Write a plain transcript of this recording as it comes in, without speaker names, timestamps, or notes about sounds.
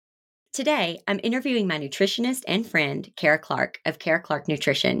Today, I'm interviewing my nutritionist and friend, Cara Clark of Cara Clark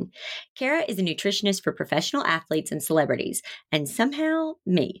Nutrition. Cara is a nutritionist for professional athletes and celebrities, and somehow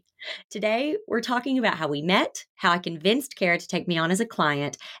me. Today, we're talking about how we met, how I convinced Cara to take me on as a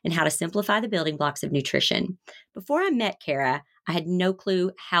client, and how to simplify the building blocks of nutrition. Before I met Cara, I had no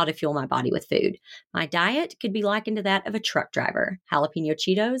clue how to fuel my body with food. My diet could be likened to that of a truck driver. Jalapeno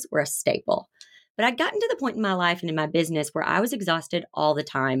cheetos were a staple. But I'd gotten to the point in my life and in my business where I was exhausted all the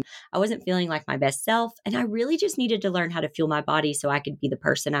time. I wasn't feeling like my best self, and I really just needed to learn how to fuel my body so I could be the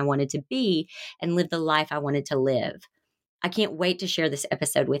person I wanted to be and live the life I wanted to live. I can't wait to share this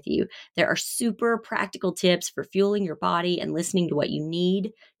episode with you. There are super practical tips for fueling your body and listening to what you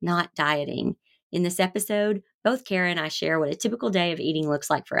need, not dieting. In this episode, both Cara and I share what a typical day of eating looks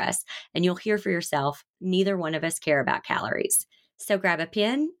like for us, and you'll hear for yourself, neither one of us care about calories. So grab a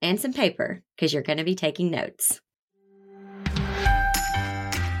pen and some paper because you're going to be taking notes.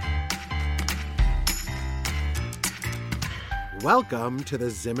 Welcome to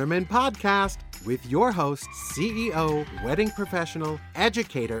the Zimmerman Podcast with your host, CEO, wedding professional,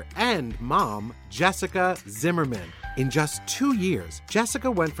 educator, and mom, Jessica Zimmerman. In just 2 years,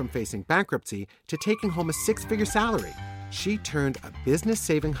 Jessica went from facing bankruptcy to taking home a six-figure salary. She turned a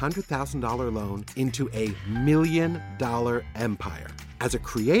business-saving $100,000 loan into a $1 million empire. As a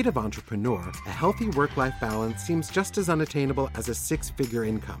creative entrepreneur, a healthy work-life balance seems just as unattainable as a six-figure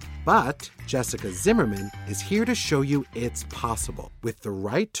income. But Jessica Zimmerman is here to show you it's possible. With the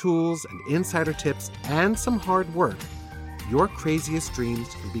right tools and insider tips and some hard work, your craziest dreams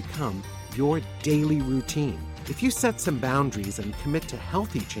can become your daily routine. If you set some boundaries and commit to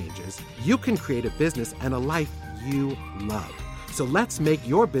healthy changes, you can create a business and a life you love. So let's make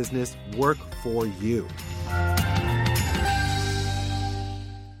your business work for you.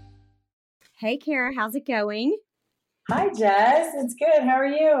 Hey, Cara, how's it going? Hi, Jess. It's good. How are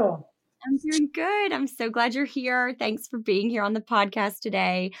you? I'm doing good. I'm so glad you're here. Thanks for being here on the podcast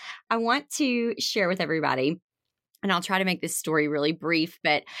today. I want to share with everybody, and I'll try to make this story really brief,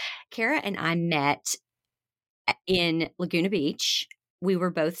 but Cara and I met in Laguna Beach. We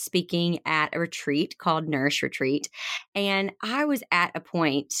were both speaking at a retreat called Nourish Retreat. And I was at a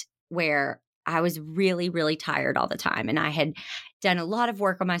point where I was really, really tired all the time. And I had done a lot of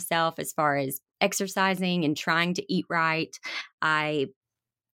work on myself as far as exercising and trying to eat right. I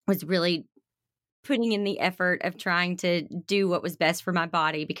was really putting in the effort of trying to do what was best for my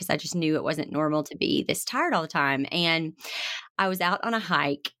body because I just knew it wasn't normal to be this tired all the time. And I was out on a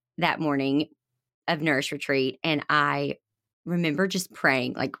hike that morning of Nourish Retreat, and I remember just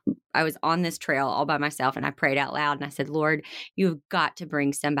praying. Like, I was on this trail all by myself and I prayed out loud and I said, Lord, you've got to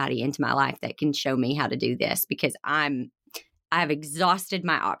bring somebody into my life that can show me how to do this because I've exhausted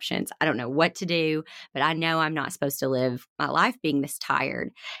my options. I don't know what to do, but I know I'm not supposed to live my life being this tired.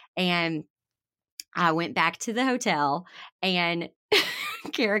 And I went back to the hotel, and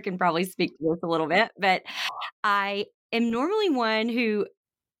Cara can probably speak to this a little bit, but I am normally one who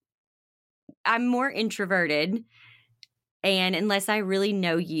I'm more introverted. And unless I really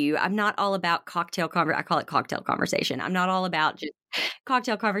know you, I'm not all about I call it cocktail conversation. I'm not all about just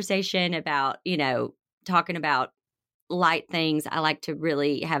cocktail conversation about, talking about light things. I like to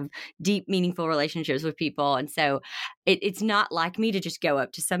really have deep, meaningful relationships with people. And so it's not like me to just go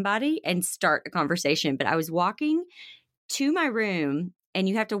up to somebody and start a conversation. But I was walking to my room, and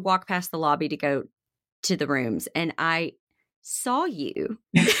you have to walk past the lobby to go to the rooms. And I saw you.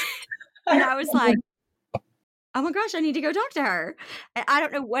 And I was like, oh my gosh, I need to go talk to her. I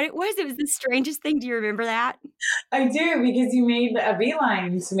don't know what it was. It was the strangest thing. Do you remember that? I do, because you made a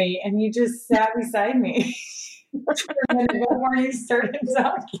beeline to me and you just sat beside me for a minute before you started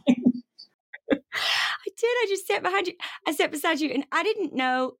talking. I did. I just sat behind you. I sat beside you, and I didn't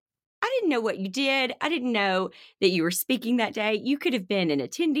know what you did. I didn't know that you were speaking that day. You could have been an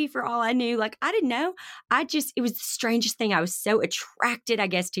attendee for all I knew. Like, I didn't know. It was the strangest thing. I was so attracted, I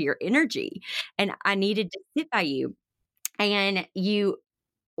guess, to your energy, and I needed to sit by you. And you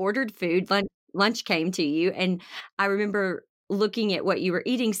ordered food. Lunch came to you. And I remember looking at what you were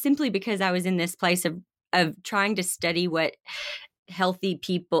eating simply because I was in this place of trying to study what healthy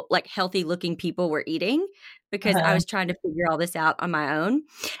looking people were eating, because I was trying to figure all this out on my own.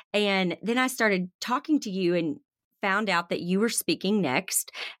 And then I started talking to you and found out that you were speaking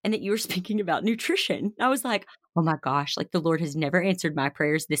next and that you were speaking about nutrition. I was like, oh my gosh, like the Lord has never answered my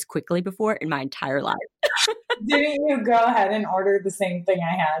prayers this quickly before in my entire life. Didn't you go ahead and order the same thing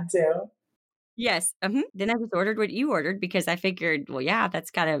I had too? Yes. Then I just ordered what you ordered because I figured, well, yeah,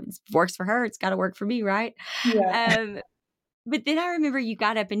 works for her. It's got to work for me, right? Yeah. But then I remember you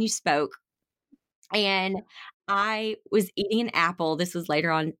got up and you spoke. And I was eating an apple. This was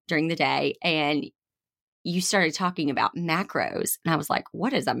later on during the day, and you started talking about macros. And I was like,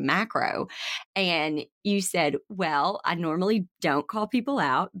 what is a macro? And you said, well, I normally don't call people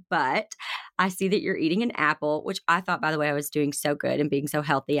out, but I see that you're eating an apple, which I thought, by the way, I was doing so good and being so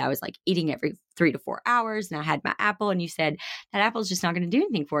healthy. I was like eating every 3 to 4 hours, and I had my apple. And you said, that apple's just not going to do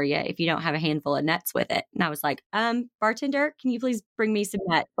anything for you if you don't have a handful of nuts with it. And I was like, bartender, can you please bring me some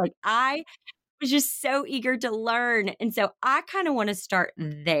nuts? Like, I was just so eager to learn. And so I kind of want to start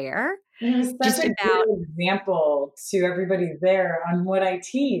there. And it was such a good example to everybody there on what I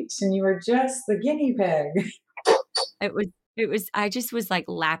teach. And you were just the guinea pig. I just was like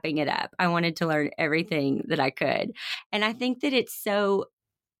lapping it up. I wanted to learn everything that I could. And I think that it's so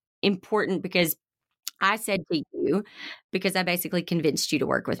important because I said to you, because I basically convinced you to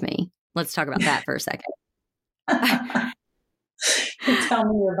work with me. Let's talk about that for a second. Tell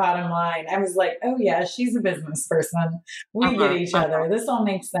me your bottom line. I was like, oh yeah, she's a business person. We get each other. This all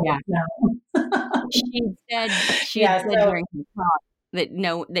makes sense now. She said during the talk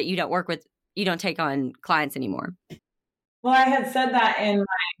that you don't take on clients anymore. Well, I had said that in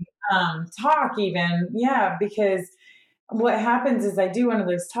my talk even. Yeah, because what happens is I do one of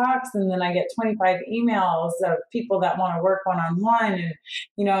those talks and then I get 25 emails of people that want to work one-on-one. And,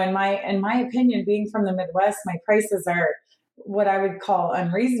 in my opinion, being from the Midwest, my prices are what I would call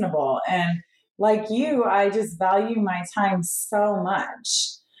unreasonable. And like you, I just value my time so much.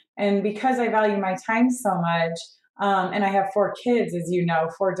 And because I value my time so much, and I have 4 kids, as you know,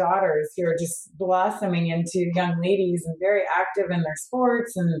 4 daughters who are just blossoming into young ladies and very active in their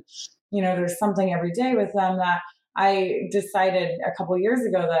sports. And, there's something every day with them that I decided a couple of years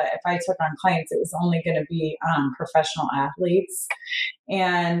ago that if I took on clients, it was only going to be professional athletes.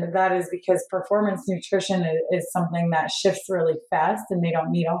 And that is because performance nutrition is something that shifts really fast and they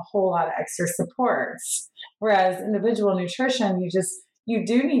don't need a whole lot of extra supports. Whereas individual nutrition, you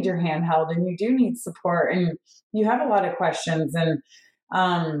do need your hand held and you do need support and you have a lot of questions. And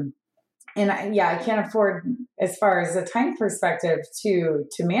I can't afford, as far as a time perspective, to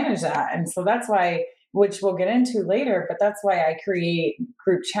manage that. And so that's why, which we'll get into later, but that's why I create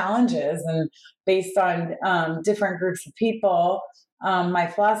group challenges and based on different groups of people. My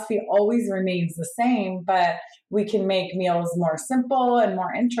philosophy always remains the same, but we can make meals more simple and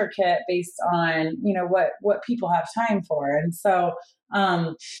more intricate based on, what people have time for. And so,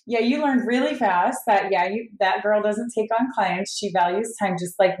 you learned really fast that, that girl doesn't take on clients. She values time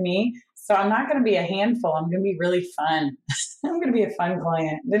just like me. So I'm not going to be a handful. I'm going to be really fun. I'm going to be a fun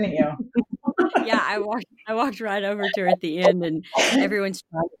client, didn't you? Yeah, I walked right over to her at the end and everyone's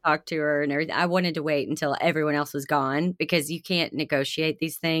trying to talk to her and everything. I wanted to wait until everyone else was gone because you can't negotiate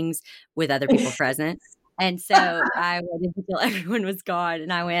these things with other people present. And so I waited until everyone was gone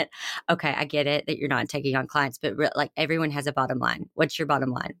and I went, okay, I get it that you're not taking on clients, but like everyone has a bottom line. What's your bottom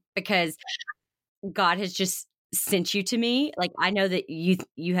line? Because God has just sent you to me. Like, I know that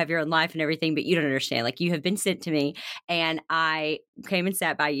you have your own life and everything, but you don't understand. Like, you have been sent to me and I came and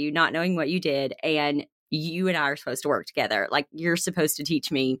sat by you not knowing what you did. And you and I are supposed to work together. Like, you're supposed to teach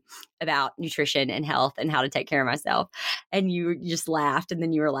me about nutrition and health and how to take care of myself. And you just laughed. And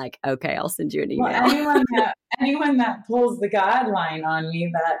then you were like, okay, I'll send you an email. Well, anyone that pulls the God line on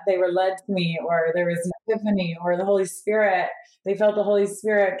me that they were led to me or there was an epiphany or the Holy Spirit, they felt the Holy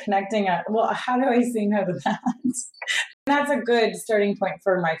Spirit connecting. Well, how do I say no to that? That's a good starting point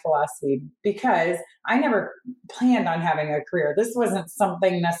for my philosophy because I never planned on having a career. This wasn't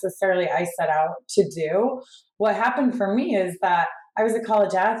something necessarily I set out to do. What happened for me is that I was a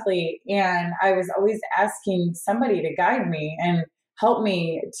college athlete and I was always asking somebody to guide me and help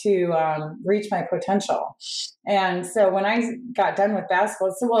me to reach my potential. And so when I got done with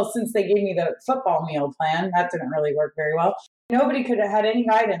basketball, since they gave me the football meal plan, that didn't really work very well. Nobody could have had any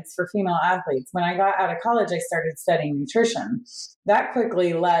guidance for female athletes. When I got out of college, I started studying nutrition. That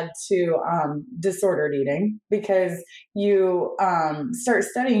quickly led to disordered eating because you start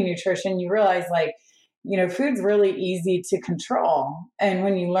studying nutrition, you realize food's really easy to control. And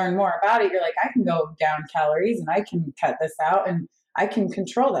when you learn more about it, you're like, I can go down calories and I can cut this out and I can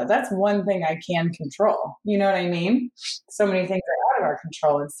control that. That's one thing I can control. You know what I mean? So many things are out of our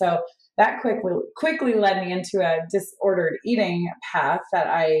control. And so that quickly led me into a disordered eating path that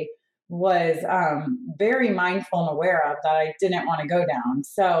I was very mindful and aware of that I didn't want to go down.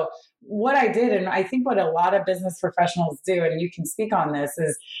 So what I did, and I think what a lot of business professionals do, and you can speak on this,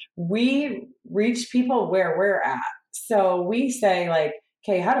 is we reach people where we're at. So we say like,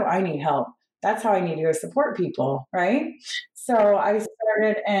 okay, how do I need help? That's how I need to go support people, right? So I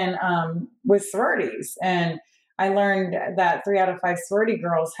started with sororities and I learned that 3 out of 5 sorority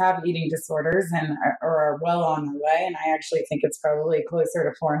girls have eating disorders and are well on their way. And I actually think it's probably closer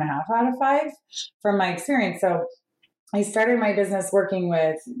to 4.5 out of 5 from my experience. So I started my business working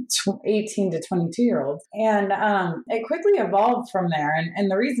with 18 to 22-year-olds, and it quickly evolved from there. And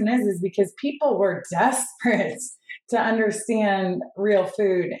the reason is because people were desperate to understand real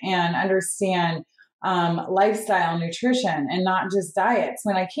food and understand lifestyle nutrition and not just diets.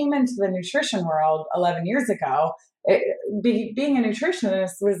 When I came into the nutrition world 11 years ago, being a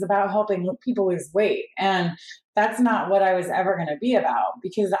nutritionist was about helping people lose weight. And that's not what I was ever going to be about,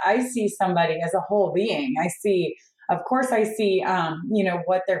 because I see somebody as a whole being. Of course, I see,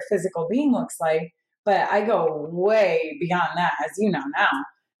 what their physical being looks like, but I go way beyond that, as you know now.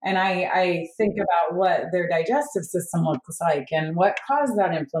 And I think about what their digestive system looks like and what caused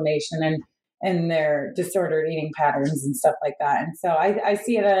that inflammation and their disordered eating patterns and stuff like that. And so I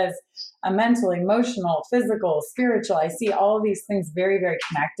see it as a mental, emotional, physical, spiritual. I see all of these things very, very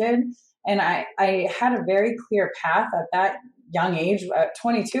connected. And I had a very clear path at that young age, at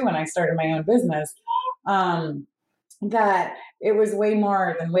 22, when I started my own business. That it was way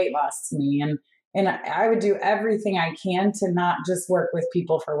more than weight loss to me. And I would do everything I can to not just work with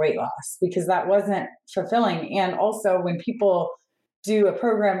people for weight loss, because that wasn't fulfilling. And also, when people do a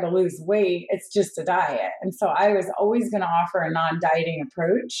program to lose weight, it's just a diet. And so I was always going to offer a non-dieting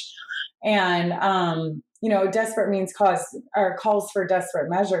approach. And, desperate means calls for desperate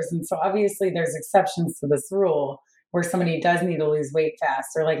measures. And so obviously there's exceptions to this rule where somebody does need to lose weight fast,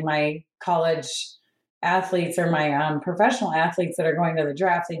 or like my college athletes or my professional athletes that are going to the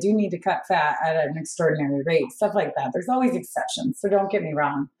draft, they do need to cut fat at an extraordinary rate, stuff like that. There's always exceptions, so don't get me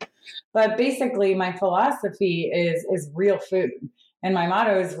wrong. But basically, my philosophy is real food. And my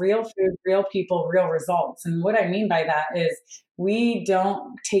motto is real food, real people, real results. And what I mean by that is we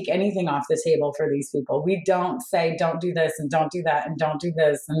don't take anything off the table for these people. We don't say, don't do this and don't do that and don't do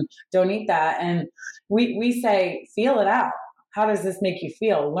this and don't eat that. And we say, feel it out. How does this make you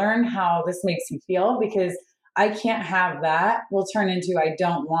feel? Learn how this makes you feel, because I can't have that will turn into I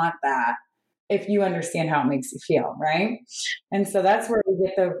don't want that if you understand how it makes you feel, right? And so that's where we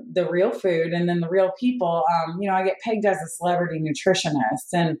get the real food, and then the real people. I get pegged as a celebrity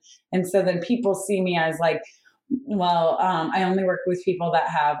nutritionist, and so then people see me as like, well, I only work with people that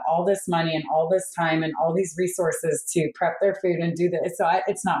have all this money and all this time and all these resources to prep their food and do this. So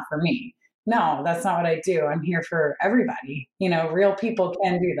it's not for me. No, that's not what I do. I'm here for everybody. Real people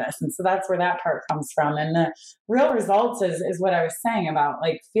can do this. And so that's where that part comes from. And the real results is what I was saying about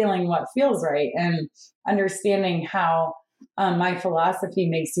like feeling what feels right and understanding how my philosophy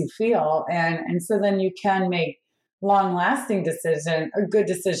makes you feel. And so then you can make long lasting good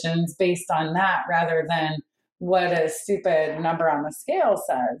decisions based on that, rather than what a stupid number on the scale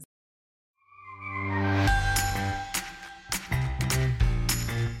says.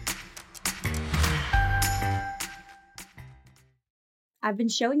 I've been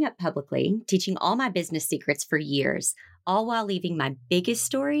showing up publicly, teaching all my business secrets for years, all while leaving my biggest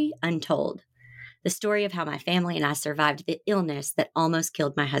story untold. The story of how my family and I survived the illness that almost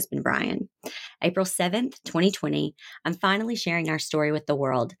killed my husband, Brian. April 7th, 2020, I'm finally sharing our story with the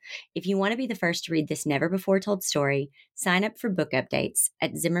world. If you want to be the first to read this never-before-told story, sign up for book updates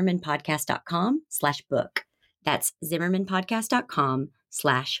at zimmermanpodcast.com/book. That's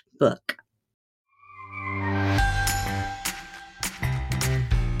zimmermanpodcast.com/book.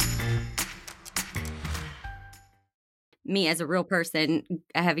 Me as a real person,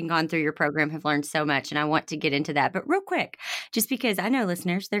 having gone through your program, have learned so much, and I want to get into that. But real quick, just because I know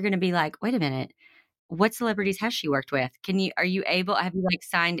listeners, they're going to be like, wait a minute, what celebrities has she worked with? Have you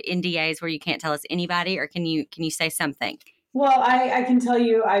signed NDAs where you can't tell us anybody, or can you say something? Well, I can tell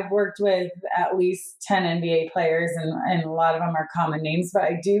you I've worked with at least 10 NBA players, and a lot of them are common names, but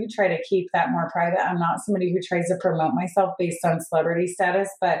I do try to keep that more private. I'm not somebody who tries to promote myself based on celebrity status,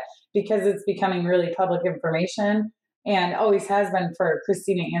 but because it's becoming really public information, and always has been for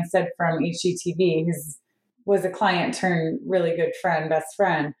Christina Anstead from HGTV, who was a client turned really good friend, best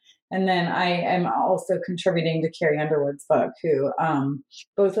friend. And then I am also contributing to Carrie Underwood's book, who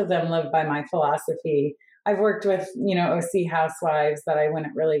both of them live by my philosophy. I've worked with, OC housewives that I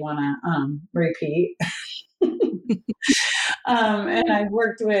wouldn't really want to repeat. And I've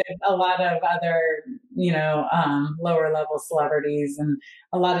worked with a lot of other, lower level celebrities, and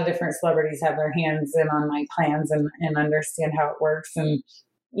a lot of different celebrities have their hands in on my plans and understand how it works. And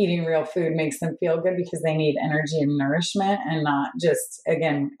eating real food makes them feel good because they need energy and nourishment, and not just,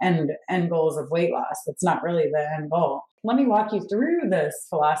 again, end goals of weight loss. That's not really the end goal. Let me walk you through this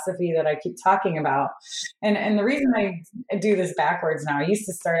philosophy that I keep talking about. And the reason I do this backwards now, I used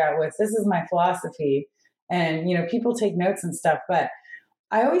to start out with, this is my philosophy. And, people take notes and stuff, but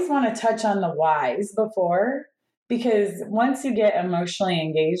I always want to touch on the whys before, because once you get emotionally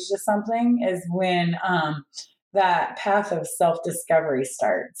engaged to something is when that path of self-discovery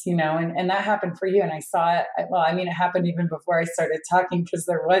starts, and that happened for you. And I saw it. Well, it happened even before I started talking, because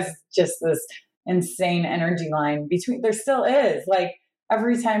there was just this insane energy line between, there still is, like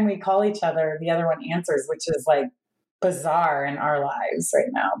every time we call each other, the other one answers, which is like bizarre in our lives right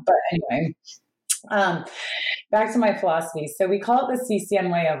now. But anyway, back to my philosophy. So we call it the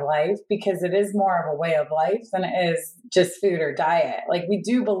CCN way of life because it is more of a way of life than it is just food or diet. Like, we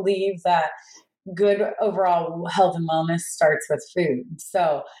do believe that good overall health and wellness starts with food.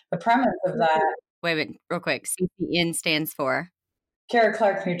 So the premise of that. Wait a minute, real quick. CCN stands for? Cara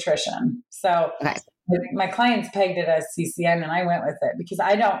Clark Nutrition. So okay. My clients pegged it as CCN, and I went with it because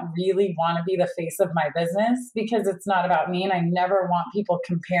I don't really want to be the face of my business, because it's not about me. And I never want people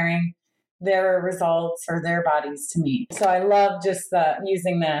comparing their results or their bodies to me. So I love just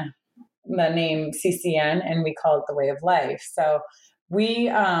using the name CCN, and we call it the way of life. So we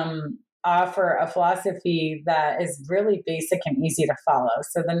offer a philosophy that is really basic and easy to follow.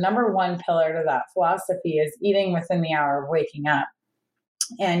 So the number one pillar to that philosophy is eating within the hour of waking up.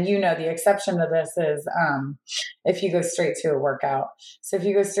 And the exception to this is if you go straight to a workout. So if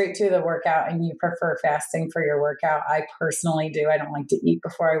you go straight to the workout and you prefer fasting for your workout, I personally do. I don't like to eat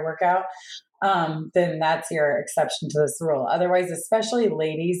before I work out. Then that's your exception to this rule. Otherwise, especially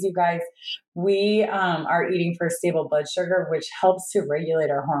ladies, you guys, we are eating for stable blood sugar, which helps to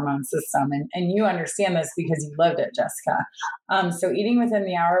regulate our hormone system. And you understand this because you lived it, Jessica. So eating within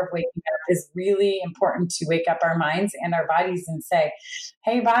the hour of waking up is really important to wake up our minds and our bodies and say,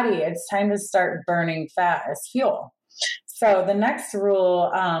 hey, body, it's time to start burning fat as fuel. So the next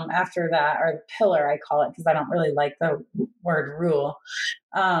rule after that, or pillar, I call it, because I don't really like the word rule.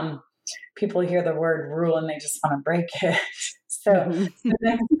 People hear the word rule and they just want to break it. So the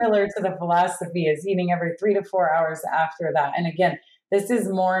next pillar to the philosophy is eating every 3 to 4 hours after that. And again, this is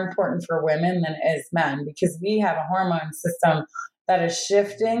more important for women than it is men, because we have a hormone system that is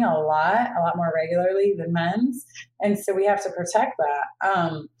shifting a lot more regularly than men's. And so we have to protect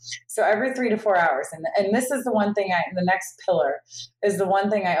that. So every 3 to 4 hours. And this is the one thing the next pillar is the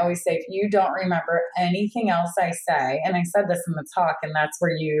one thing I always say, if you don't remember anything else I say, and I said this in the talk, and that's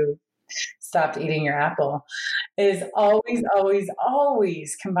where you stopped eating your apple, is always, always,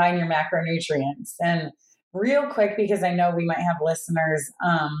 always combine your macronutrients. And real quick, because I know we might have listeners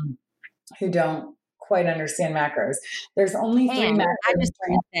who don't quite understand macros. There's only 3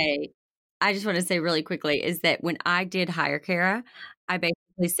 macros. I just want to say really quickly is that when I did hire Cara, I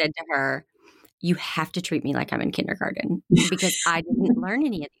basically said to her, you have to treat me like I'm in kindergarten, because I didn't learn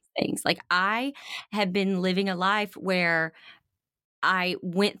any of these things. Like, I have been living a life where I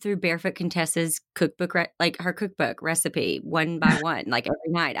went through Barefoot Contessa's cookbook, like her cookbook recipe, one by one. Like every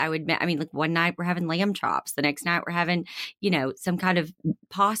night like one night we're having lamb chops. The next night we're having, some kind of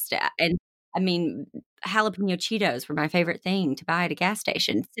pasta. And jalapeno cheetos were my favorite thing to buy at a gas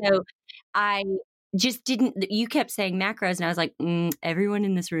station. So I just you kept saying macros, and I was like, everyone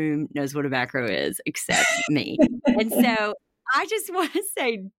in this room knows what a macro is except me. And so I just want to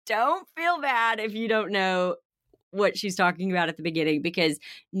say, don't feel bad if you don't know what she's talking about at the beginning, because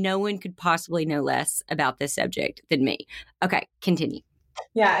no one could possibly know less about this subject than me. Okay, continue.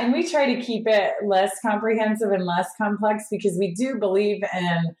 Yeah, and we try to keep it less comprehensive and less complex, because we do believe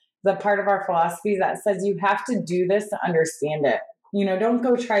in the part of our philosophy that says you have to do this to understand it. Don't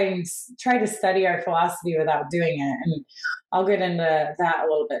go try to study our philosophy without doing it. And I'll get into that a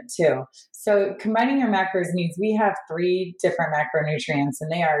little bit too. So combining your macros means we have 3 different macronutrients, and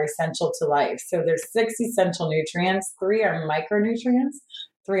they are essential to life. So there's 6 essential nutrients. 3 are micronutrients,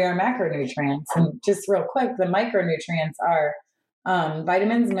 3 are macronutrients. And just real quick, the micronutrients are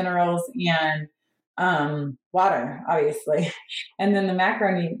vitamins, minerals, and water, obviously. And then the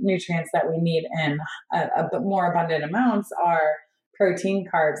macronutrients that we need in a bit more abundant amounts are protein,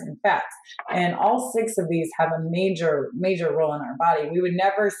 carbs, and fats. And all 6 of these have a major, major role in our body. We would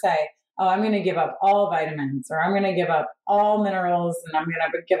never say, oh, I'm going to give up all vitamins, or I'm going to give up all minerals, and I'm going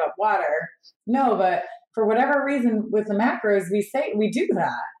to give up water. No, but for whatever reason with the macros, we say we do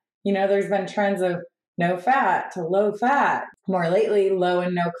that. There's been trends of no fat to low fat, more lately low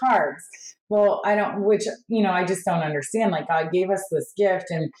and no carbs. Well, I just don't understand. Like, God gave us this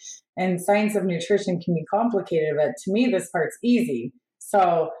gift, and science of nutrition can be complicated, but to me, this part's easy.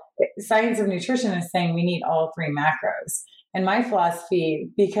 So science of nutrition is saying we need all 3 macros. And my philosophy,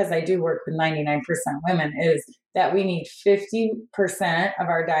 because I do work with 99% women, is that we need 50% of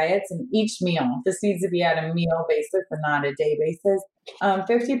our diets in each meal. This needs to be at a meal basis and not a day basis.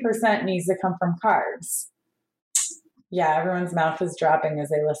 50% needs to come from carbs. Yeah, everyone's mouth is dropping as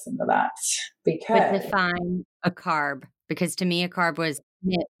they listen to that But because, define a carb, because to me, a carb was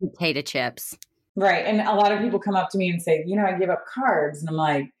potato chips. right. And a lot of people come up to me and say, I gave up carbs. And I'm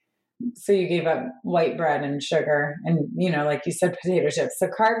like, so you gave up white bread and sugar and, like you said, potato chips. So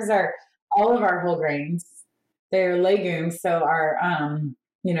carbs are all of our whole grains. They're legumes. So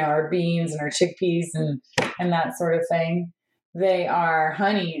our beans and our chickpeas and that sort of thing. They are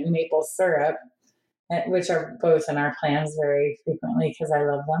honey and maple syrup, which are both in our plans very frequently because I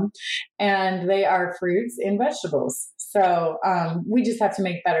love them. And they are fruits and vegetables. So we just have to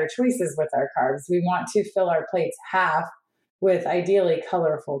make better choices with our carbs. We want to fill our plates half with ideally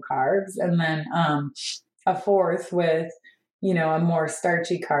colorful carbs, and then a fourth with, a more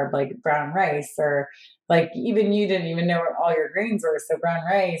starchy carb like brown rice, or like even you didn't even know what all your grains were. So brown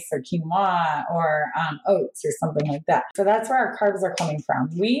rice or quinoa or oats or something like that. So that's where our carbs are coming from.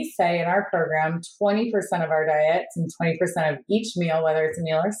 We say in our program, 20% of our diets and 20% of each meal, whether it's a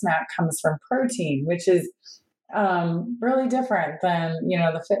meal or snack, comes from protein, which is really different than,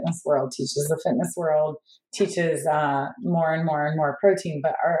 the fitness world teaches. The fitness world teaches more and more and more protein,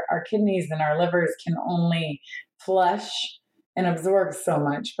 but our kidneys and our livers can only flush and absorb so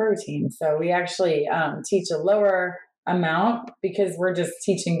much protein. So we actually teach a lower amount because we're just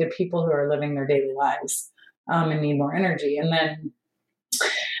teaching to people who are living their daily lives and need more energy. And then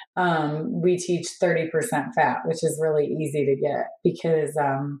we teach 30% fat, which is really easy to get because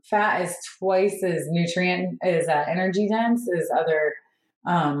fat is twice as energy dense as other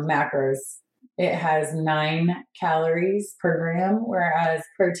macros. It has 9 calories per gram, whereas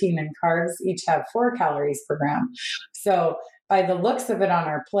protein and carbs each have 4 calories per gram. So by the looks of it on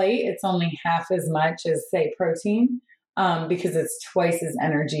our plate, it's only half as much as, say, protein because it's twice as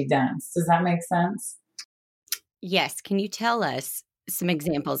energy dense. Does that make sense? Yes. Can you tell us some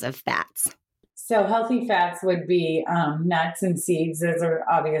examples of fats? So healthy fats would be nuts and seeds. Those are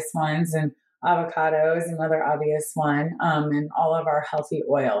obvious ones. And avocados is another obvious one, and all of our healthy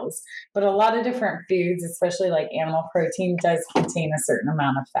oils. But a lot of different foods, especially like animal protein, does contain a certain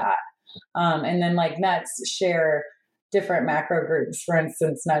amount of fat. And then like nuts share different macro groups. For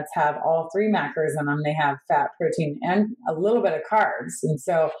instance, nuts have all 3 macros in them. They have fat, protein, and a little bit of carbs. And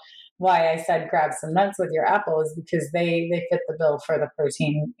so why I said grab some nuts with your apple is because they fit the bill for the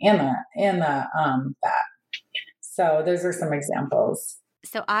protein and the fat. So those are some examples.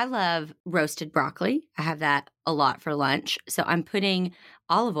 So I love roasted broccoli. I have that a lot for lunch. So I'm putting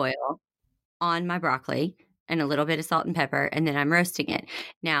olive oil on my broccoli and a little bit of salt and pepper, and then I'm roasting it.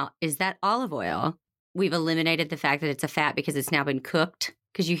 Now, is that olive oil? We've eliminated the fact that it's a fat because it's now been cooked,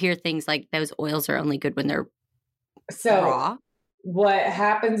 because you hear things like those oils are only good when they're raw. What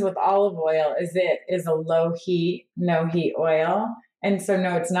happens with olive oil is it is a low heat, no heat oil. And so,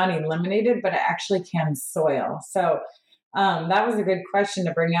 no, it's not eliminated, but it actually can soil. So that was a good question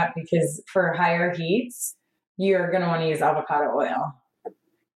to bring up because for higher heats, you're going to want to use avocado oil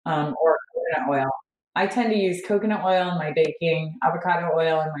or coconut oil. I tend to use coconut oil in my baking, avocado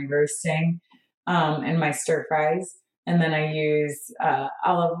oil in my roasting, and my stir fries. And then I use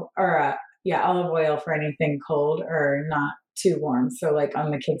olive oil for anything cold or not too warm. So like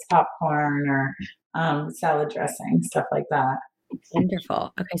on the kids' popcorn or salad dressing, stuff like that.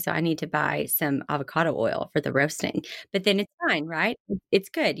 Wonderful. Okay, so I need to buy some avocado oil for the roasting, but then it's fine, right? It's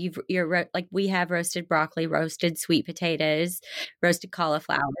good. Like we have roasted broccoli, roasted sweet potatoes, roasted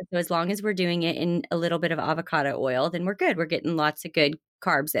cauliflower. So as long as we're doing it in a little bit of avocado oil, then we're good. We're getting lots of good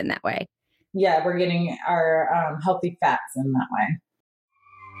carbs in that way. Yeah, we're getting our healthy fats in that way.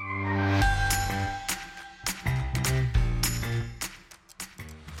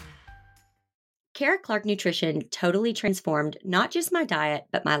 Cara Clark Nutrition totally transformed not just my diet,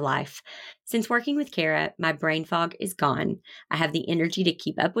 but my life. Since working with Cara, my brain fog is gone. I have the energy to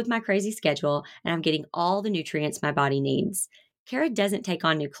keep up with my crazy schedule, and I'm getting all the nutrients my body needs. Cara doesn't take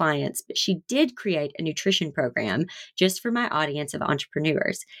on new clients, but she did create a nutrition program just for my audience of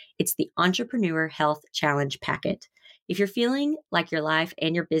entrepreneurs. It's the Entrepreneur Health Challenge Packet. If you're feeling like your life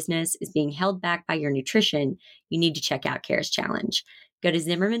and your business is being held back by your nutrition, you need to check out Cara's challenge. Go to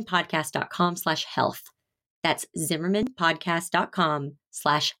ZimmermanPodcast.com/health. That's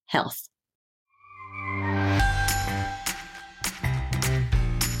ZimmermanPodcast.com/health.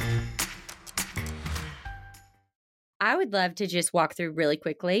 I would love to just walk through really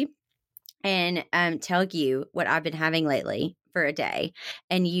quickly and tell you what I've been having lately for a day.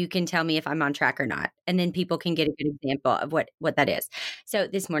 And you can tell me if I'm on track or not. And then people can get a good example of what that is. So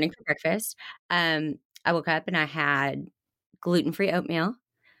this morning for breakfast, I woke up and I had gluten-free oatmeal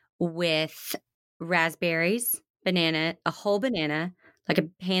with raspberries, banana, a whole banana, like a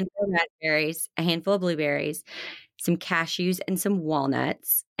handful of raspberries, a handful of blueberries, some cashews, and some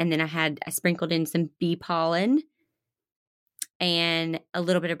walnuts. And then I sprinkled in some bee pollen and a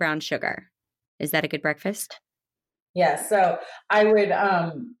little bit of brown sugar. Is that a good breakfast? Yeah. So I would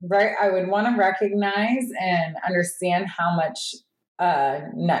want to recognize and understand how much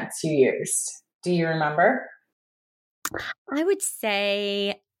nuts you used. Do you remember? I would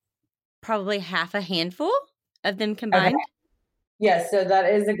say probably half a handful of them combined. Okay. Yeah, so that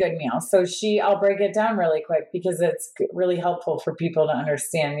is a good meal. So I'll break it down really quick because it's really helpful for people to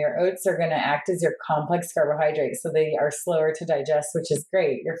understand. Your oats are going to act as your complex carbohydrate, so they are slower to digest, which is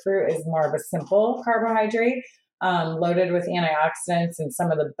great. Your fruit is more of a simple carbohydrate, loaded with antioxidants, and some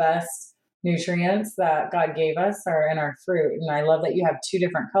of the best nutrients that God gave us are in our fruit. And I love that you have 2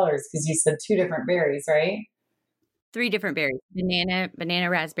 different colors because you said 2 different berries, right? 3 different berries: banana,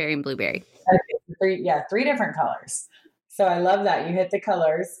 raspberry, and blueberry. Okay, 3 different colors. So I love that. You hit the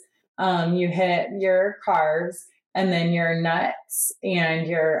colors, you hit your carbs, and then your nuts, and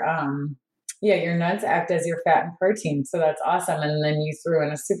your nuts act as your fat and protein. So that's awesome. And then you threw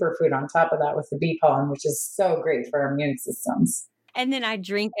in a superfood on top of that with the bee pollen, which is so great for our immune systems. And then I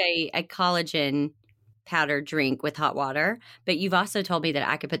drink a collagen powder drink with hot water. But you've also told me that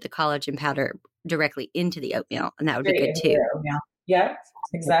I could put the collagen powder directly into the oatmeal, and that would be good too. Yep,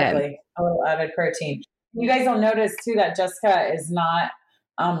 exactly. A little added protein. You guys will notice too that Jessica is not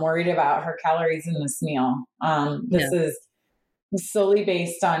worried about her calories in this meal. This is solely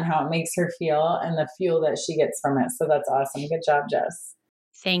based on how it makes her feel and the fuel that she gets from it. So that's awesome. Good job, Jess.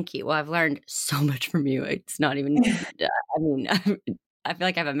 Thank you. Well, I've learned so much from you. It's not even, I mean, I feel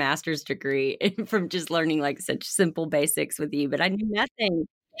like I have a master's degree from just learning like such simple basics with you, but I knew nothing.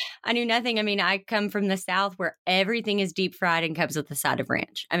 I mean, I come from the South where everything is deep fried and comes with a side of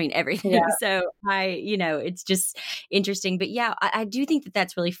ranch. I mean, everything. Yeah. So it's just interesting. But yeah, I do think that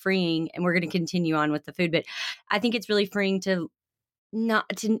that's really freeing, and we're going to continue on with the food. But I think it's really freeing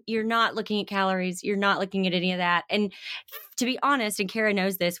you're not looking at calories. You're not looking at any of that. And to be honest, and Cara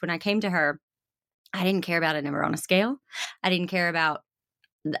knows this, when I came to her, I didn't care about a number on a scale. I didn't care about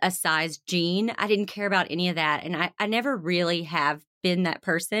a size jean. I didn't care about any of that. And I never really have been that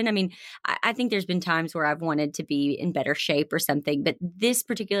person. I mean, I think there's been times where I've wanted to be in better shape or something, but this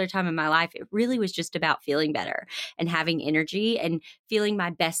particular time in my life, it really was just about feeling better and having energy and feeling my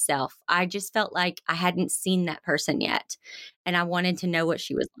best self. I just felt like I hadn't seen that person yet, and I wanted to know what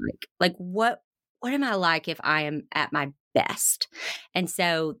she was like. Like, what am I like if I am at my best? And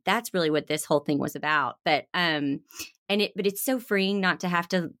so that's really what this whole thing was about. But it's so freeing not to have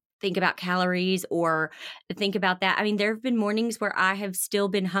to think about calories or think about that. I mean, there have been mornings where I have still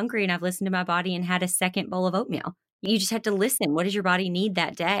been hungry and I've listened to my body and had a second bowl of oatmeal. You just have to listen. What does your body need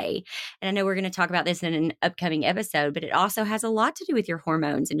that day? And I know we're going to talk about this in an upcoming episode, but it also has a lot to do with your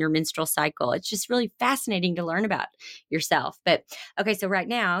hormones and your menstrual cycle. It's just really fascinating to learn about yourself. But okay, so right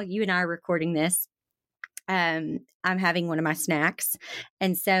now you and I are recording this. I'm having one of my snacks.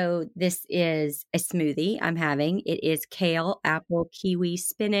 And so this is a smoothie I'm having. It is kale, apple, kiwi,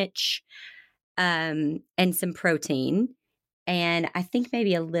 spinach, and some protein. And I think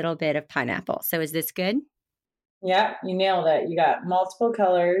maybe a little bit of pineapple. So is this good? Yeah, you nailed it. You got multiple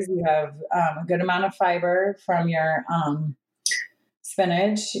colors. You have a good amount of fiber from your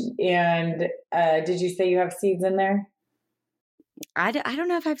spinach. And did you say you have seeds in there? I don't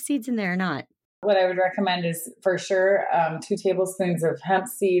know if I have seeds in there or not. What I would recommend is for sure 2 tablespoons of hemp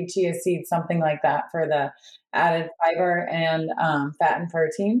seed, chia seed, something like that for the added fiber and fat and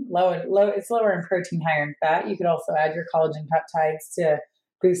protein. It's lower in protein, higher in fat. You could also add your collagen peptides to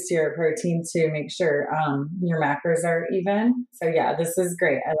boost your protein to make sure your macros are even. So yeah, this is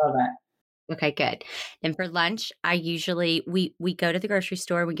great. I love it. Okay, good. And for lunch, I usually, we go to the grocery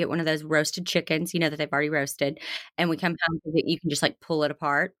store, we get one of those roasted chickens, that they've already roasted, and we come home with it. You can just like pull it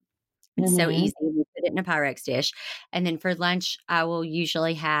apart. It's so easy. We put it in a Pyrex dish. And then for lunch, I will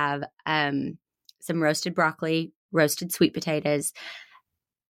usually have some roasted broccoli, roasted sweet potatoes,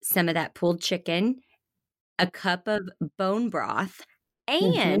 some of that pulled chicken, a cup of bone broth,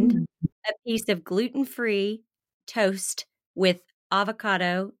 and a piece of gluten-free toast with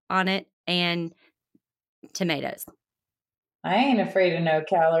avocado on it and tomatoes. I ain't afraid of no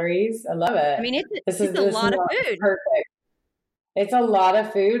calories. I love it. I mean, it's a lot of food. Perfect. It's a lot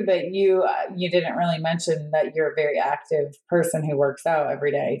of food, but you didn't really mention that you're a very active person who works out every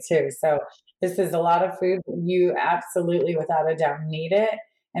day too. So this is a lot of food. You absolutely, without a doubt, need it.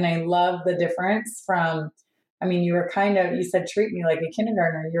 And I love the difference from, you said, treat me like a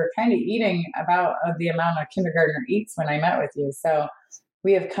kindergartner. You were kind of eating about the amount a kindergartner eats when I met with you. So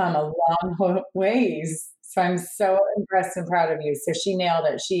we have come a long ways. So I'm so impressed and proud of you. So she nailed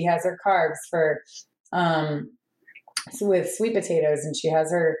it. She has her carbs for, so with sweet potatoes, and she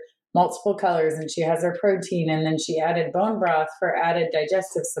has her multiple colors, and she has her protein, and then she added bone broth for added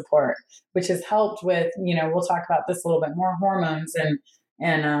digestive support, which has helped with, we'll talk about this a little bit more, hormones and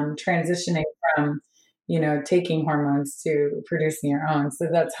transitioning from, taking hormones to producing your own. So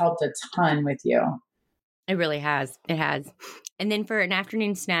that's helped a ton with you. It really has. It has. And then for an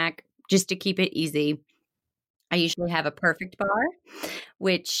afternoon snack, just to keep it easy, I usually have a Perfect Bar,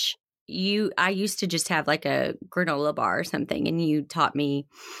 which I used to just have like a granola bar or something, and you taught me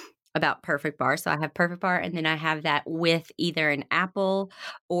about Perfect Bar. So I have Perfect Bar, and then I have that with either an apple,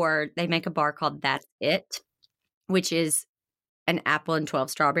 or they make a bar called That's It, which is an apple and 12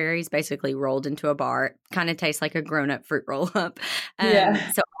 strawberries basically rolled into a bar. Kind of tastes like a grown-up fruit roll-up.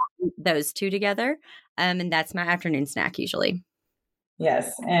 Yeah. So I'll eat those two together, and that's my afternoon snack usually.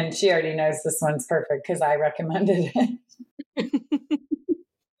 Yes, and she already knows this one's perfect because I recommended it.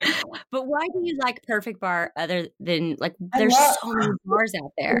 But why do you like Perfect Bar other than, like, there's so many bars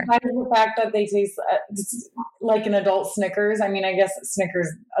out there? The fact that they taste like an adult Snickers. I mean, I guess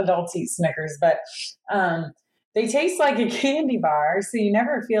adults eat Snickers, but they taste like a candy bar, so you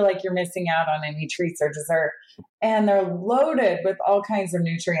never feel like you're missing out on any treats or dessert. And they're loaded with all kinds of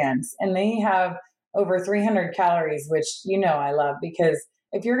nutrients, and they have over 300 calories, which I love, because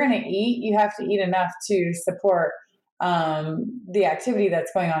if you're going to eat, you have to eat enough to support the activity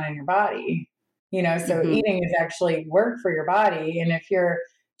that's going on in your body. So eating is actually work for your body, and if you're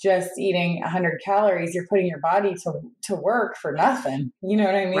just eating 100 calories, you're putting your body to work for nothing. You know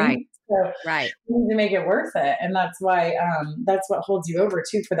what I mean? Right. So right. You need to make it worth it. And that's why, that's what holds you over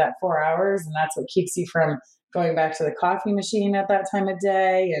too for that 4 hours. And that's what keeps you from going back to the coffee machine at that time of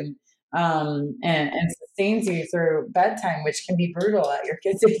day, and sustains you through bedtime, which can be brutal at your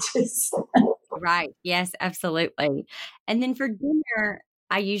kids' ages. Right. Yes, absolutely. And then for dinner,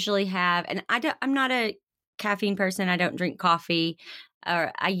 I usually have, and I'm not a caffeine person. I don't drink coffee,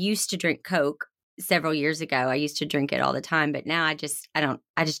 or I used to drink Coke several years ago. I used to drink it all the time, but now I just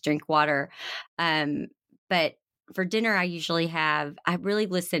drink water. But for dinner, I usually I really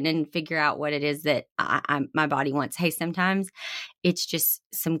listen and figure out what it is that my body wants. Hey, sometimes it's just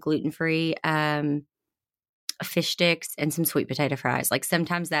some gluten-free, fish sticks and some sweet potato fries. Like,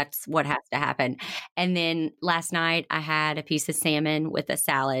 sometimes that's what has to happen. And then last night I had a piece of salmon with a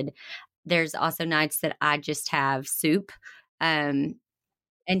salad. There's also nights that I just have soup. And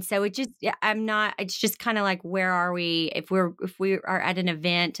so it's just kind of like, where are we? If we are at an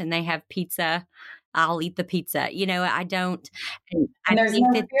event and they have pizza, I'll eat the pizza. I don't. And there's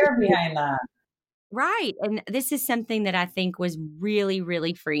no fear behind that. Right. And this is something that I think was really,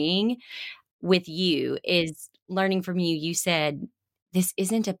 really freeing with you, is learning from you. You said, this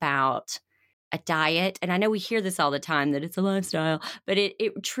isn't about a diet. And I know we hear this all the time, that it's a lifestyle, but it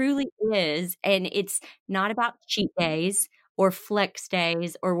truly is. And it's not about cheat days or flex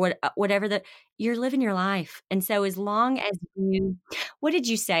days or whatever you're living your life. And so as long as what did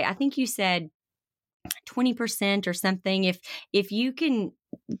you say? I think you said 20% or something. If you can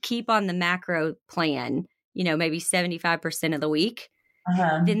keep on the macro plan, maybe 75% of the week,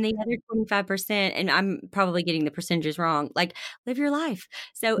 then the other 25%, and I'm probably getting the percentages wrong, like, live your life.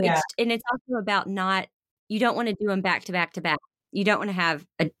 So it's also about you don't want to do them back to back to back. You don't want to have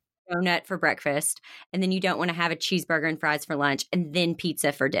a donut for breakfast, and then you don't want to have a cheeseburger and fries for lunch, and then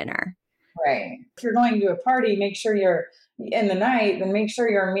pizza for dinner. Right. If you're going to a party, make sure you're in the night, then make sure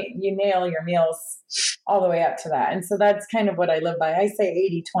you nail your meals all the way up to that. And so that's kind of what I live by. I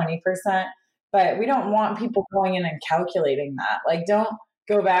say 80-20%, but we don't want people going in and calculating that. Like, don't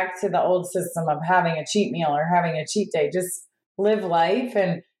go back to the old system of having a cheat meal or having a cheat day. Just live life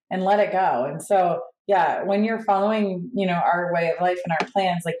and let it go. And so, when you're following, our way of life and our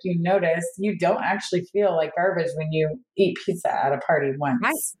plans, like, you notice you don't actually feel like garbage when you eat pizza at a party once.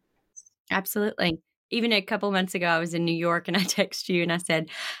 Right. Absolutely. Even a couple months ago, I was in New York, and I texted you and I said,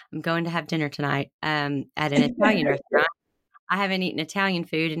 I'm going to have dinner tonight at an Italian restaurant. I haven't eaten Italian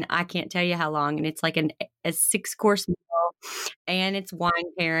food, and I can't tell you how long. And it's like a 6-course meal, and it's wine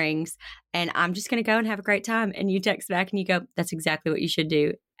pairings, and I'm just going to go and have a great time. And you text back and you go, that's exactly what you should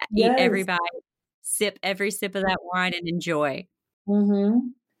do. Eat every bite, sip every sip of that wine, and enjoy. Mm-hmm.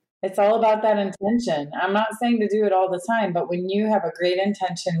 It's all about that intention. I'm not saying to do it all the time, but when you have a great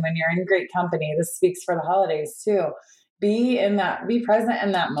intention, when you're in great company, this speaks for the holidays too. Be present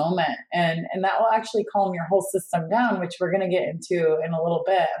in that moment. And that will actually calm your whole system down, which we're going to get into in a little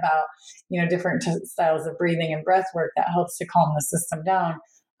bit about, different styles of breathing and breath work that helps to calm the system down.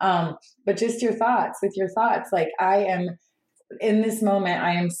 But just with your thoughts, like, I am in this moment,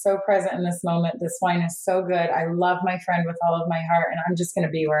 I am so present in this moment. This wine is so good. I love my friend with all of my heart, and I'm just going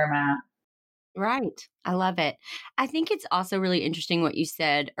to be where I'm at. Right. I love it. I think it's also really interesting what you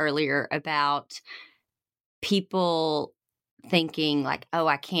said earlier about people thinking like, oh,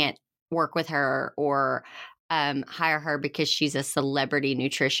 I can't work with her or hire her because she's a celebrity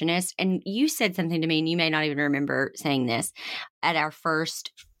nutritionist. And you said something to me, and you may not even remember saying this at our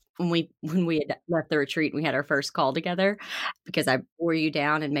first when we had left the retreat and we had our first call together because I wore you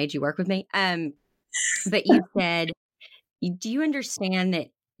down and made you work with me. But you said, do you understand that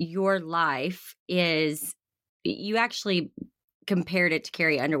your life is, you actually compared it to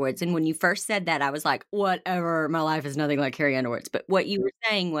Carrie Underwood's. And when you first said that, I was like, whatever, my life is nothing like Carrie Underwood's. But what you were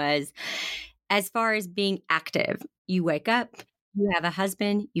saying was, as far as being active, you wake up, you have a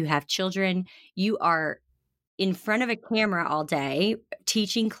husband, you have children, you are in front of a camera all day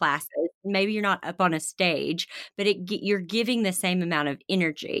teaching classes. Maybe you're not up on a stage, but you're giving the same amount of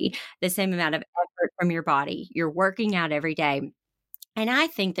energy, the same amount of effort from your body. You're working out every day. And I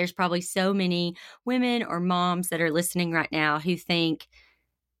think there's probably so many women or moms that are listening right now who think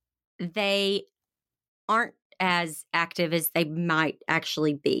they aren't as active as they might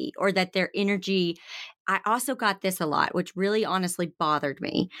actually be, or that their energy. I also got this a lot, which really honestly bothered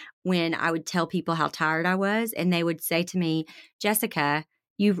me when I would tell people how tired I was. And they would say to me, Jessica,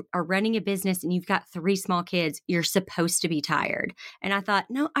 you are running a business and you've got 3 small kids. You're supposed to be tired. And I thought,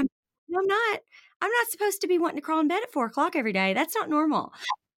 no, I'm not. I'm not supposed to be wanting to crawl in bed at 4:00 every day. That's not normal.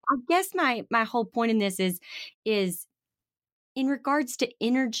 I guess my whole point in this is in regards to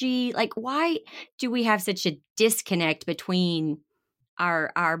energy, like, why do we have such a disconnect between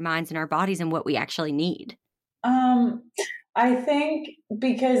our minds and our bodies and what we actually need? I think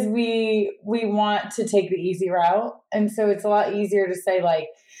because we want to take the easy route, and so it's a lot easier to say like,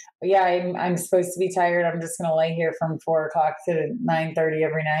 yeah, I'm supposed to be tired. I'm just going to lay here from 4:00 to 9:30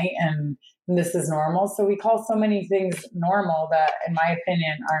 every night, and this is normal. So we call so many things normal that, in my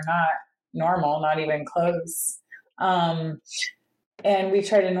opinion, are not normal, not even close. And we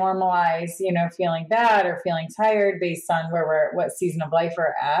try to normalize, feeling bad or feeling tired based on what season of life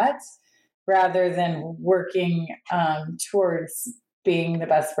we're at, rather than working towards being the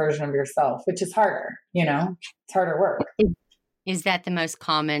best version of yourself, which is harder, it's harder work. Is that the most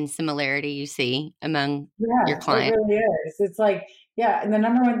common similarity you see among your clients? It really is. It's like, yeah. And the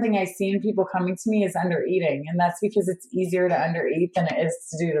number one thing I see in people coming to me is under eating. And that's because it's easier to under eat than it is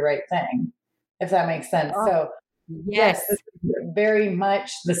to do the right thing, if that makes sense. Oh, so yes, this is very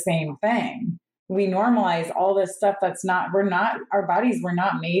much the same thing. We normalize all this stuff our bodies were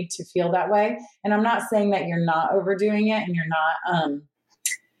not made to feel that way. And I'm not saying that you're not overdoing it and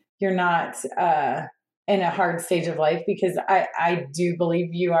you're not in a hard stage of life, because I do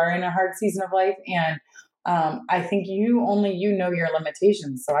believe you are in a hard season of life. And I think you know your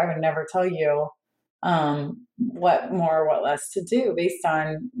limitations. So I would never tell you what more or what less to do based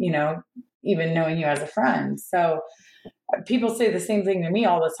on, even knowing you as a friend. So people say the same thing to me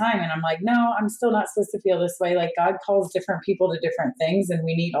all the time. And I'm like, no, I'm still not supposed to feel this way. Like, God calls different people to different things, and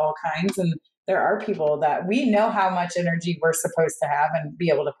we need all kinds. And there are people that we know how much energy we're supposed to have and be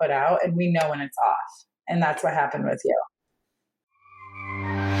able to put out, and we know when it's off. And that's what happened with you.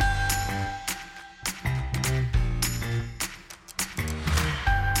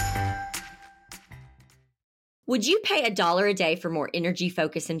 Would you pay $1 a day for more energy,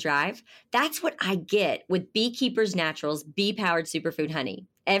 focus, and drive? That's what I get with Beekeepers Naturals bee-powered superfood honey.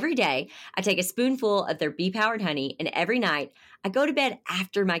 Every day, I take a spoonful of their bee-powered honey, and every night, I go to bed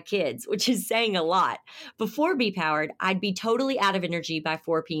after my kids, which is saying a lot. Before bee-powered, I'd be totally out of energy by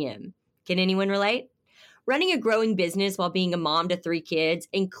 4 p.m. Can anyone relate? Running a growing business while being a mom to 3 kids,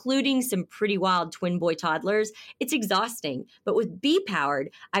 including some pretty wild twin boy toddlers, it's exhausting. But with bee-powered,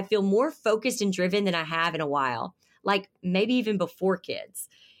 I feel more focused and driven than I have in a while, like maybe even before kids.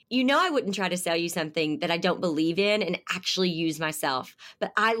 I wouldn't try to sell you something that I don't believe in and actually use myself,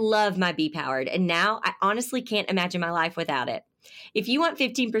 but I love my bee-powered, and now I honestly can't imagine my life without it. If you want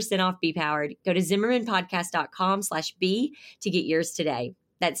 15% off bee-powered, go to zimmermanpodcast.com/bee to get yours today.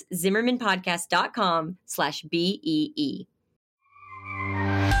 That's zimmermanpodcast.com/BEE.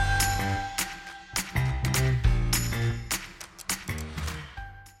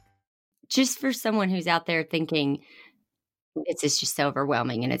 Just for someone who's out there thinking, this is just so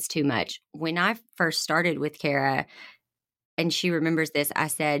overwhelming and it's too much. When I first started with Cara, and she remembers this, I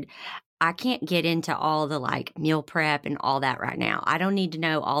said, I can't get into all the meal prep and all that right now. I don't need to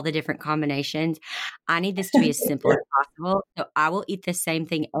know all the different combinations. I need this to be as simple as possible. So I will eat the same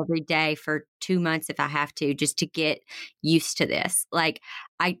thing every day for 2 months if I have to, just to get used to this. I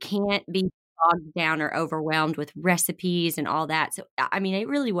can't be bogged down or overwhelmed with recipes and all that. So, it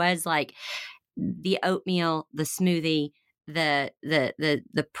really was like the oatmeal, the smoothie, the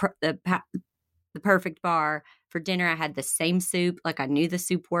the perfect bar. For dinner, I had the same soup. Like I knew the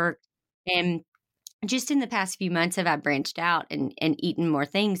soup worked. And just in the past few months have I branched out and eaten more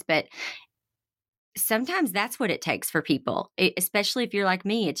things. But sometimes that's what it takes for people, especially if you're like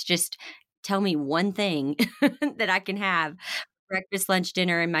me. It's just tell me one thing that I can have breakfast, lunch,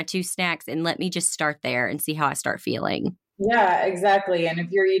 dinner, and my 2 snacks, and let me just start there and see how I start feeling. Yeah, exactly. And if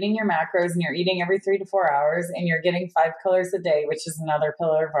you're eating your macros and you're eating every 3 to 4 hours and you're getting 5 colors a day, which is another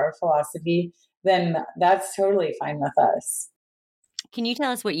pillar of our philosophy, then that's totally fine with us. Can you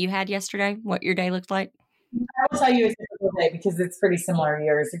tell us what you had yesterday? What your day looked like? I will tell you a typical day because it's pretty similar to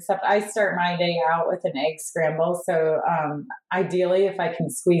yours, except I start my day out with an egg scramble. So ideally, if I can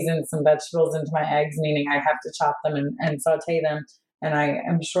squeeze in some vegetables into my eggs, meaning I have to chop them and saute them, and I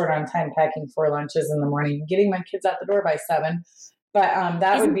am short on time packing 4 lunches in the morning, getting my kids out the door by 7. But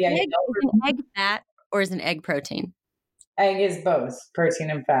that would be ideal. Is an egg fat or is an egg protein? Egg is both protein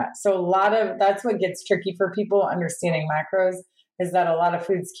and fat. So that's what gets tricky for people understanding macros, is that a lot of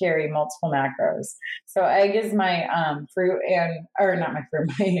foods carry multiple macros. So egg is my my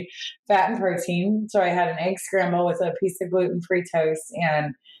fat and protein. So I had an egg scramble with a piece of gluten-free toast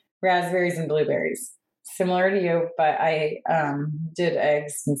and raspberries and blueberries. Similar to you, but I did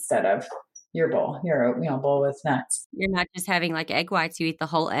eggs instead of your oatmeal bowl with nuts. You're not just having like egg whites, you eat the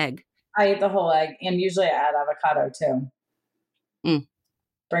whole egg. I eat the whole egg, and usually I add avocado too.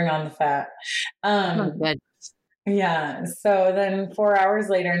 Bring on the fat. Good. Yeah. So then 4 hours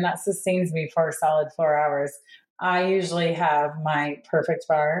later, and that sustains me for a solid 4 hours, I usually have my perfect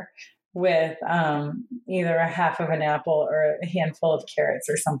bar with either a half of an apple or a handful of carrots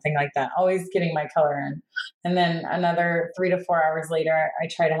or something like that, always getting my color in. And then another 3 to 4 hours later, I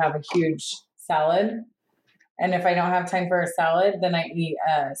try to have a huge salad. And if I don't have time for a salad, then I eat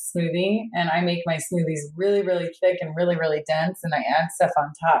a smoothie, and I make my smoothies really, really thick and really, really dense. And I add stuff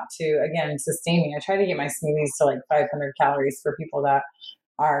on top to, again, sustain me. I try to get my smoothies to like 500 calories for people that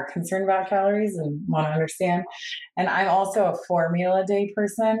are concerned about calories and want to understand. And I'm also a 4 meal a day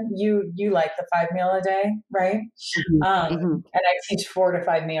person. You like the 5 meal a day, right? And I teach 4 to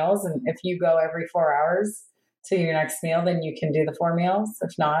 5 meals. And if you go every 4 hours to your next meal, then you can do the 4 meals.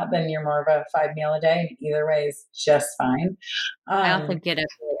 If not, then you're more of a 5 meal a day. And either way is just fine. I also get up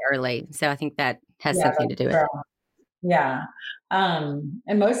really early, so I think that has something to do with it. Yeah. And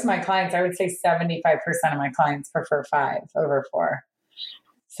most of my clients, I would say 75% of my clients prefer 5 over 4.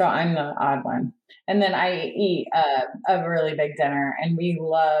 So I'm the odd one. And then I eat a really big dinner, and we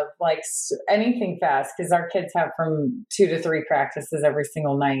love like anything fast because our kids have from 2 to 3 practices every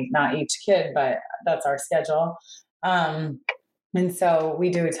single night, not each kid, but that's our schedule. And so we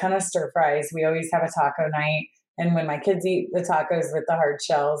do a ton of stir fries. We always have a taco night. And when my kids eat the tacos with the hard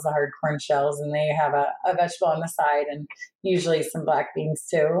shells, the hard corn shells, and they have a vegetable on the side and usually some black beans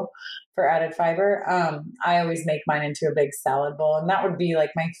too for added fiber, I always make mine into a big salad bowl. And that would be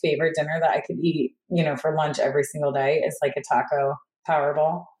like my favorite dinner that I could eat, for lunch every single day, is like a taco power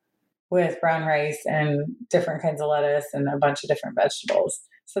bowl with brown rice and different kinds of lettuce and a bunch of different vegetables.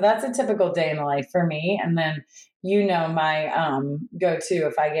 So that's a typical day in the life for me. And then, my go-to,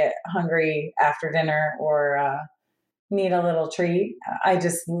 if I get hungry after dinner or need a little treat, I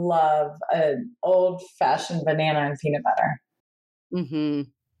just love an old-fashioned banana and peanut butter. Mm-hmm.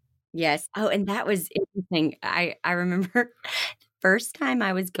 Yes. Oh, and that was interesting. I remember the first time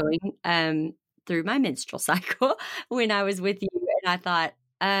I was going through my menstrual cycle when I was with you, and I thought,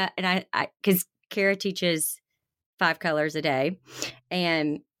 because Cara teaches 5 colors a day,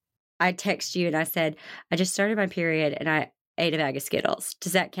 and I text you and I said, I just started my period and I ate a bag of Skittles.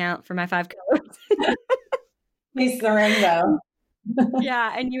 Does that count for my 5 colors? Piece the rainbow.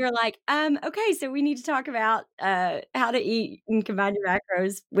 Yeah. And you were like, okay, so we need to talk about how to eat and combine your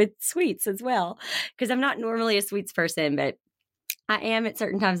macros with sweets as well. Because I'm not normally a sweets person, but I am at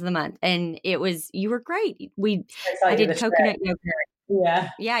certain times of the month. And you were great. I did coconut yogurt. Yeah.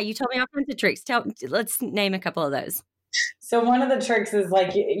 Yeah. You told me all kinds of tricks. Let's name a couple of those. So one of the tricks is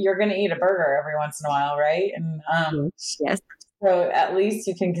like, you're going to eat a burger every once in a while, right? And yes. So at least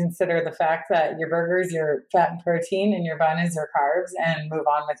you can consider the fact that your burger is your fat and protein and your bun is your carbs, and move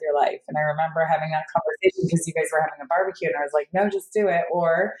on with your life. And I remember having that conversation because you guys were having a barbecue, and I was like, no, just do it.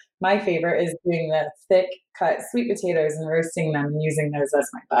 Or my favorite is doing the thick cut sweet potatoes and roasting them and using those as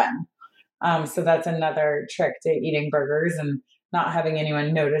my bun. So that's another trick to eating burgers and not having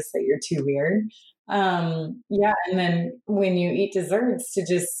anyone notice that you're too weird. Yeah. And then when you eat desserts, to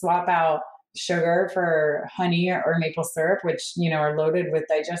just swap out sugar for honey or maple syrup, which, are loaded with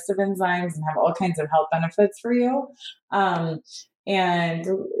digestive enzymes and have all kinds of health benefits for you. And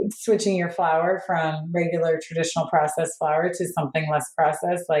switching your flour from regular traditional processed flour to something less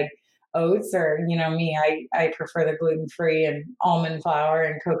processed, like oats, or, me, I prefer the gluten-free and almond flour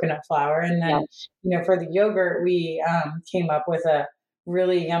and coconut flour. And then, for the yogurt, we came up with a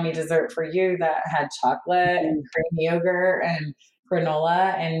really yummy dessert for you that had chocolate and cream yogurt and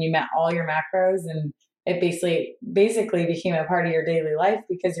granola, and you met all your macros, and it basically became a part of your daily life,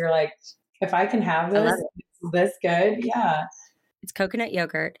 because you're like, if I can have this good. Yeah. It's coconut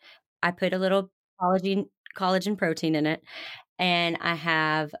yogurt. I put a little collagen protein in it, and I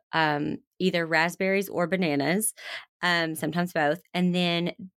have either raspberries or bananas, sometimes both. And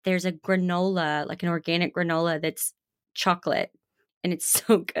then there's a granola, like an organic granola that's chocolate, and it's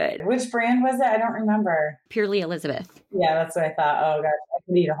so good. Which brand was it? I don't remember. Purely Elizabeth. Yeah, that's what I thought. Oh gosh, I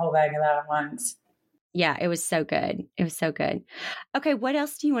could eat a whole bag of that at once. Yeah, it was so good. It was so good. Okay, what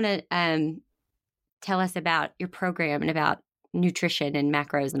else do you want to tell us about your program and about nutrition and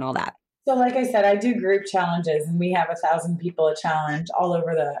macros and all that? So like I said, I do group challenges, and we have 1,000 people a challenge all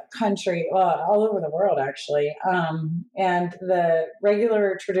over the country, well, all over the world, actually. And the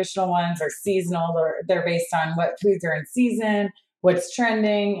regular traditional ones are seasonal. They're based on what foods are in season, what's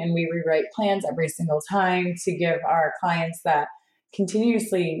trending, and we rewrite plans every single time to give our clients that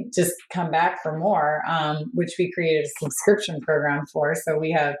continuously just come back for more, which we created a subscription program for. So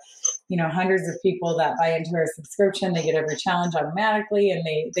we have, hundreds of people that buy into our subscription. They get every challenge automatically, and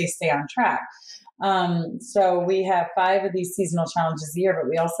they stay on track. So we have 5 of these seasonal challenges a year, but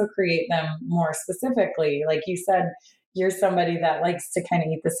we also create them more specifically. Like you said, you're somebody that likes to kind of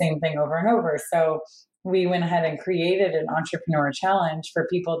eat the same thing over and over. So we went ahead and created an entrepreneur challenge for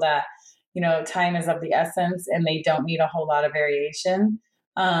people that, time is of the essence and they don't need a whole lot of variation,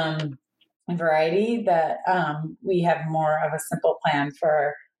 and variety, that we have more of a simple plan for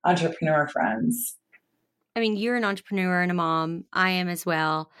our entrepreneur friends. I mean, you're an entrepreneur and a mom. I am as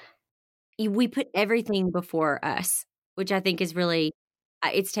well. We put everything before us, which I think is really,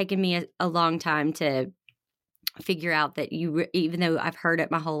 it's taken me a long time to figure out that even though I've heard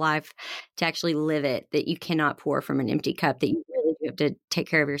it my whole life, to actually live it, that you cannot pour from an empty cup, that you really do have to take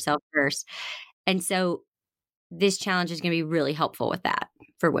care of yourself first. And so this challenge is going to be really helpful with that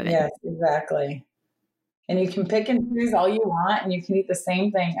for women. Yes, exactly. And you can pick and choose all you want, and you can eat the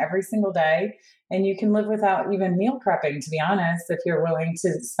same thing every single day, and you can live without even meal prepping, to be honest, if you're willing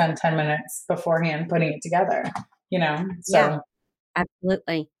to spend 10 minutes beforehand putting it together, So Yeah,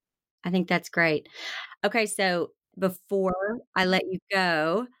 absolutely. I think that's great. Okay, so before I let you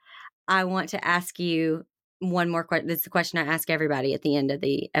go, I want to ask you one more question. This is a question I ask everybody at the end of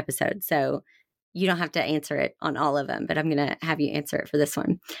the episode. So you don't have to answer it on all of them, but I'm going to have you answer it for this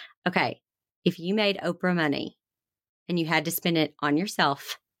one. Okay. If you made Oprah money and you had to spend it on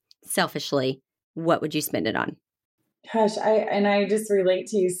yourself selfishly, what would you spend it on? Gosh, I just relate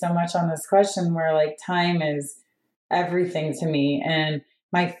to you so much on this question, where like time is everything to me. And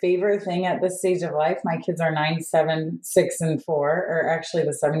my favorite thing at this stage of life, my kids are 9, 7, 6, and 4, or actually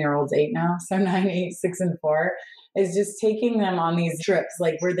the 7-year-old's 8 now. So 9, 8, 6, and 4, is just taking them on these trips,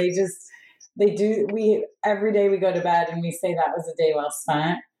 like where every day we go to bed and we say that was a day well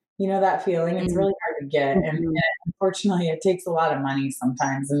spent. That feeling, it's really hard to get. And unfortunately it takes a lot of money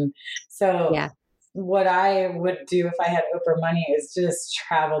sometimes. And so what I would do if I had Oprah money is just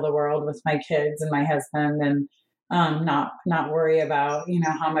travel the world with my kids and my husband, and not worry about,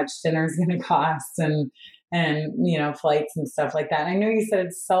 how much dinner is going to cost and flights and stuff like that. And I know you said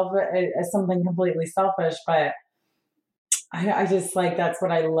it's something completely selfish, but I just that's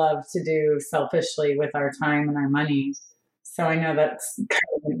what I love to do selfishly with our time and our money. So I know that's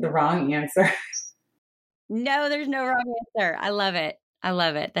kind of the wrong answer. No, there's no wrong answer. I love it. I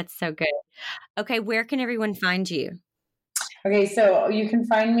love it. That's so good. Okay. Where can everyone find you? Okay, so you can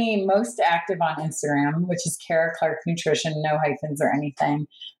find me most active on Instagram, which is Cara Clark Nutrition, no hyphens or anything,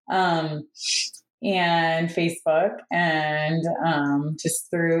 and Facebook, and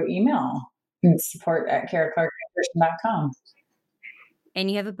just through email, support at caraclarknutrition.com. And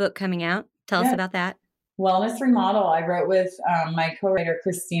you have a book coming out. Tell us about that. Wellness Remodel. I wrote with my co-writer,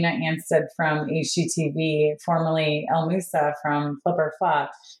 Christina Anstead from HGTV, formerly El Musa from Flip or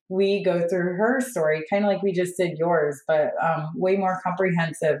Flop. We go through her story, kind of like we just did yours, but way more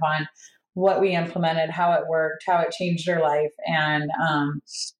comprehensive on what we implemented, how it worked, how it changed her life. And,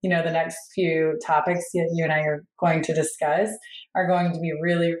 the next few topics that you and I are going to discuss are going to be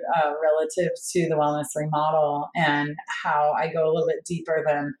really relative to the Wellness Remodel, and how I go a little bit deeper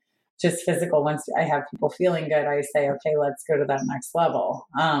than just physical. Once I have people feeling good, I say, okay, let's go to that next level.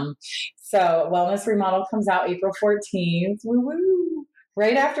 So Wellness Remodel comes out April 14th, woo-woo,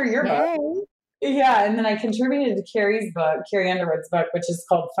 right after your book. Yeah. And then I contributed to Carrie Underwood's book, which is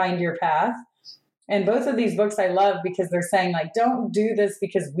called Find Your Path. And both of these books I love because they're saying like, don't do this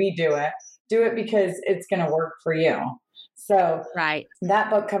because we do it because it's going to work for you. So right. That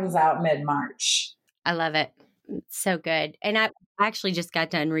book comes out mid-March. I love it. It's so good. And I actually just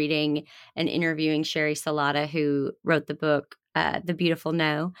got done reading and interviewing Sherry Salata, who wrote the book, The Beautiful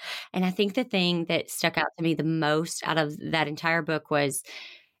No. And I think the thing that stuck out to me the most out of that entire book was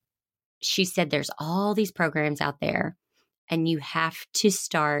she said there's all these programs out there and you have to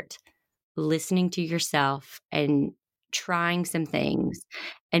start listening to yourself and trying some things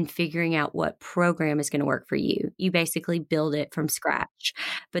and figuring out what program is going to work for you. You basically build it from scratch.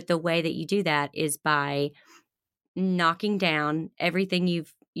 But the way that you do that is by knocking down everything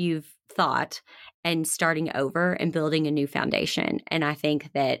you've thought and starting over and building a new foundation. And I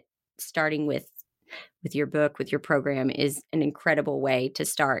think that starting with your book, with your program is an incredible way to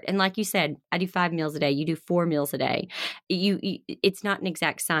start. And like you said, I do 5 meals a day. You do 4 meals a day. It's not an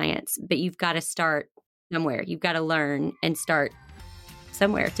exact science, but you've got to start somewhere. You've got to learn and start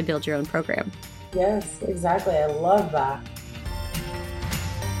somewhere to build your own program. Yes, exactly. I love that.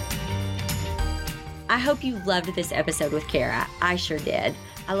 I hope you loved this episode with Cara. I sure did.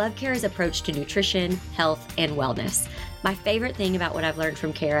 I love Cara's approach to nutrition, health, and wellness. My favorite thing about what I've learned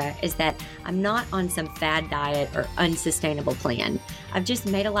from Cara is that I'm not on some fad diet or unsustainable plan. I've just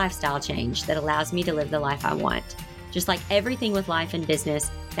made a lifestyle change that allows me to live the life I want. Just like everything with life and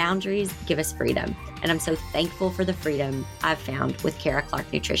business, boundaries give us freedom. And I'm so thankful for the freedom I've found with Cara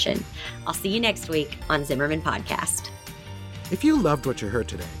Clark Nutrition. I'll see you next week on Zimmerman Podcast. If you loved what you heard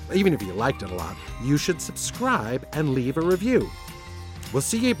today, even if you liked it a lot, you should subscribe and leave a review. We'll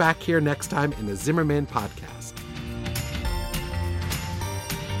see you back here next time in the Zimmerman Podcast.